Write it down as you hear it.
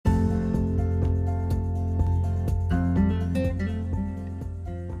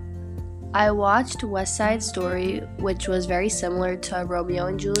I watched West Side Story, which was very similar to Romeo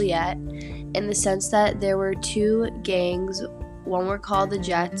and Juliet, in the sense that there were two gangs. One were called the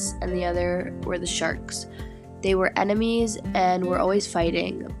Jets and the other were the Sharks. They were enemies and were always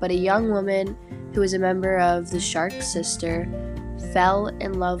fighting, but a young woman who was a member of the Shark sister fell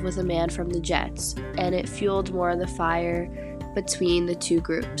in love with a man from the Jets, and it fueled more of the fire between the two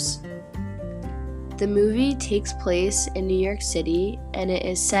groups. The movie takes place in New York City, and it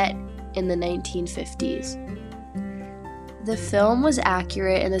is set in the 1950s. The film was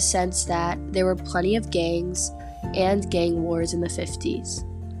accurate in the sense that there were plenty of gangs and gang wars in the 50s.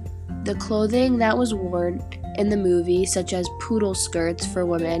 The clothing that was worn in the movie, such as poodle skirts for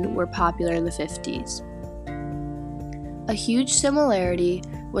women, were popular in the 50s. A huge similarity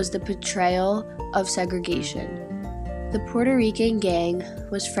was the portrayal of segregation. The Puerto Rican gang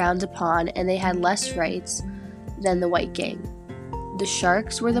was frowned upon and they had less rights than the white gang. The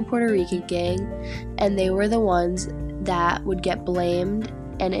Sharks were the Puerto Rican gang, and they were the ones that would get blamed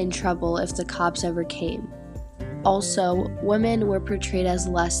and in trouble if the cops ever came. Also, women were portrayed as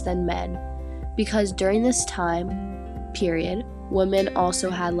less than men, because during this time period, women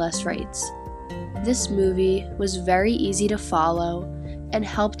also had less rights. This movie was very easy to follow and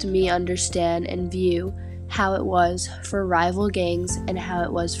helped me understand and view how it was for rival gangs and how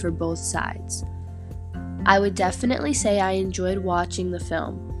it was for both sides. I would definitely say I enjoyed watching the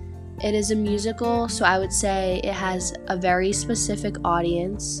film. It is a musical, so I would say it has a very specific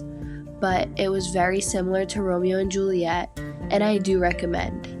audience, but it was very similar to Romeo and Juliet, and I do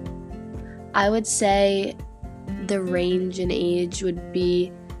recommend. I would say the range in age would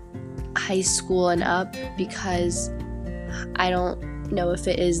be high school and up, because I don't know if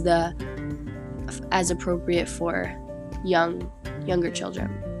it is as appropriate for younger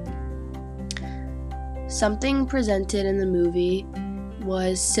children. Something presented in the movie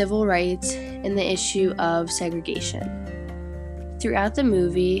was civil rights and the issue of segregation. Throughout the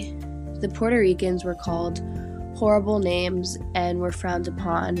movie, the Puerto Ricans were called horrible names and were frowned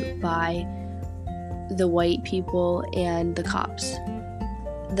upon by the white people and the cops.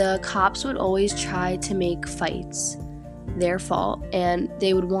 The cops would always try to make fights their fault, and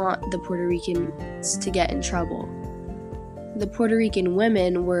they would want the Puerto Ricans to get in trouble. The Puerto Rican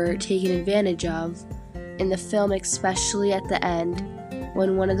women were taken advantage of in the film, especially at the end,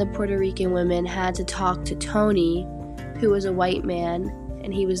 when one of the Puerto Rican women had to talk to Tony, who was a white man,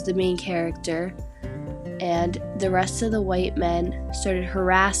 and he was the main character, and the rest of the white men started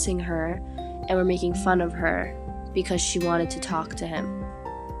harassing her and were making fun of her because she wanted to talk to him.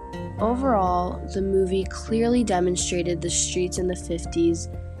 Overall, the movie clearly demonstrated the streets in the 50s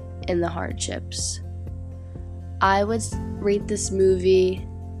and the hardships. I would rate this movie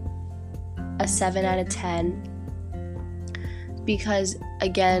a 7 out of 10 because,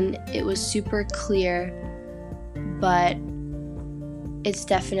 again, it was super clear, but it's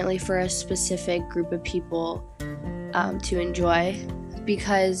definitely for a specific group of people to enjoy,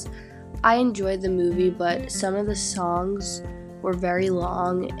 because I enjoyed the movie, but some of the songs were very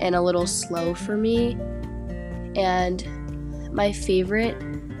long and a little slow for me. And my favorite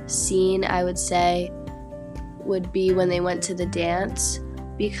scene, I would say, would be when they went to the dance,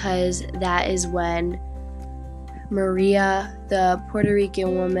 because that is when Maria, the Puerto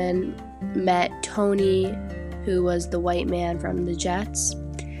Rican woman, met Tony, who was the white man from the Jets,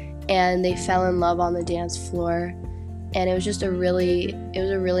 and they fell in love on the dance floor. And it was just a really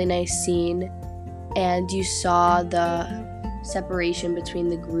nice scene, and you saw the separation between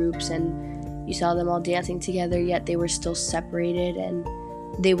the groups, and you saw them all dancing together, yet they were still separated, and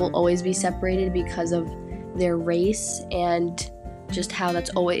they will always be separated because of their race and just how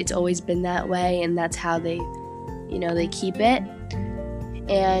it's always been that way, and that's how they keep it.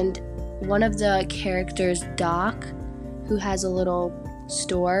 And one of the characters, Doc, who has a little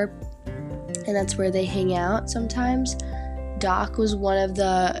store, and that's where they hang out sometimes, Doc was one of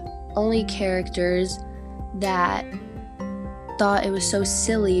the only characters that thought it was so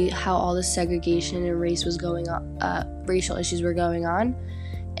silly how all the segregation and racial issues were going on,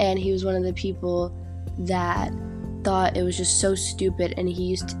 and he was one of the people that thought it was just so stupid, and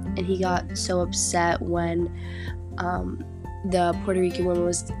he got so upset when the Puerto Rican woman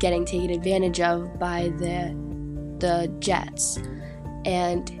was getting taken advantage of by the Jets,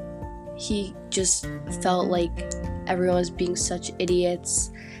 and he just felt like everyone was being such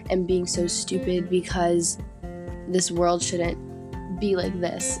idiots and being so stupid, because this world shouldn't be like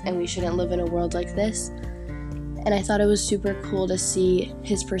this, and we shouldn't live in a world like this. And I thought it was super cool to see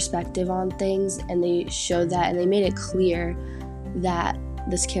his perspective on things, and they showed that, and they made it clear that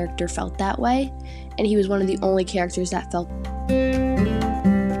this character felt that way, and he was one of the only characters that felt.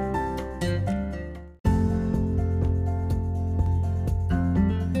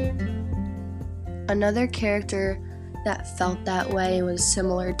 Another character that felt that way and was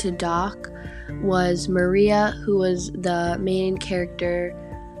similar to Doc was Maria, who was the other main character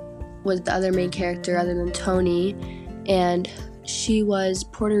other than Tony, and she's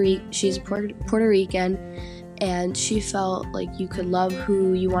Puerto Rican, and she felt like you could love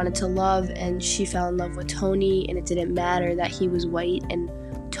who you wanted to love, and she fell in love with Tony, and it didn't matter that he was white, and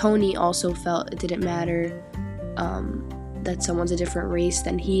Tony also felt it didn't matter that someone's a different race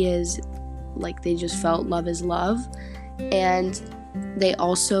than he is. Like, they just felt love is love. And they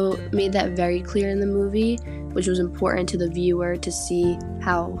also made that very clear in the movie, which was important to the viewer to see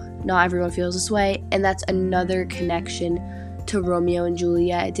how not everyone feels this way. And that's another connection to Romeo and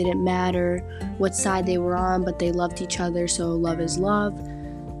Juliet. It didn't matter what side they were on, but they loved each other, so love is love.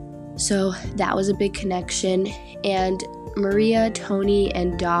 So that was a big connection. And Maria, Tony,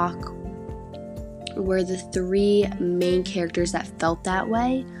 and Doc were the three main characters that felt that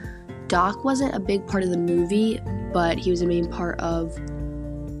way. Doc wasn't a big part of the movie, but he was a main part of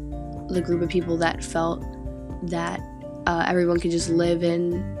the group of people that felt that everyone could just live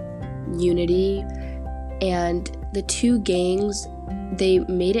in unity. And the two gangs, they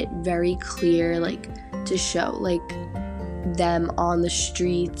made it very clear, like, to show, like, them on the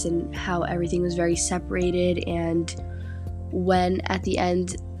streets and how everything was very separated. And when, at the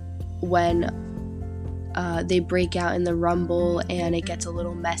end, when they break out in the rumble and it gets a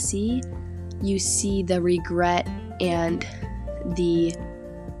little messy, you see the regret and the,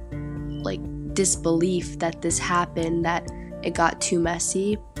 like, disbelief that this happened, that it got too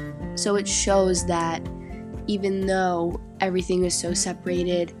messy. So it shows that even though everything is so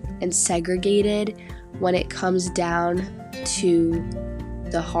separated and segregated, when it comes down to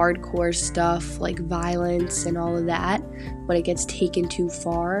the hardcore stuff like violence and all of that, when it gets taken too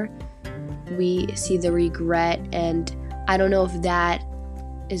far, we see the regret. And I don't know if that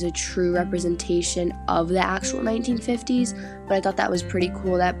is a true representation of the actual 1950s, but I thought that was pretty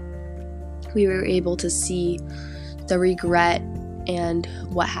cool that we were able to see the regret and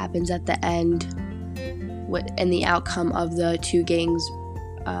what happens at the end, and the outcome of the two gangs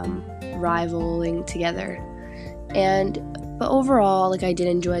rivaling together. But overall, like, I did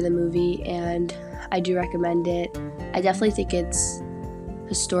enjoy the movie and I do recommend it. I definitely think it's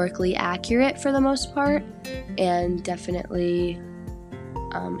historically accurate for the most part, and definitely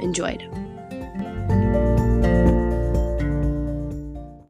enjoyed.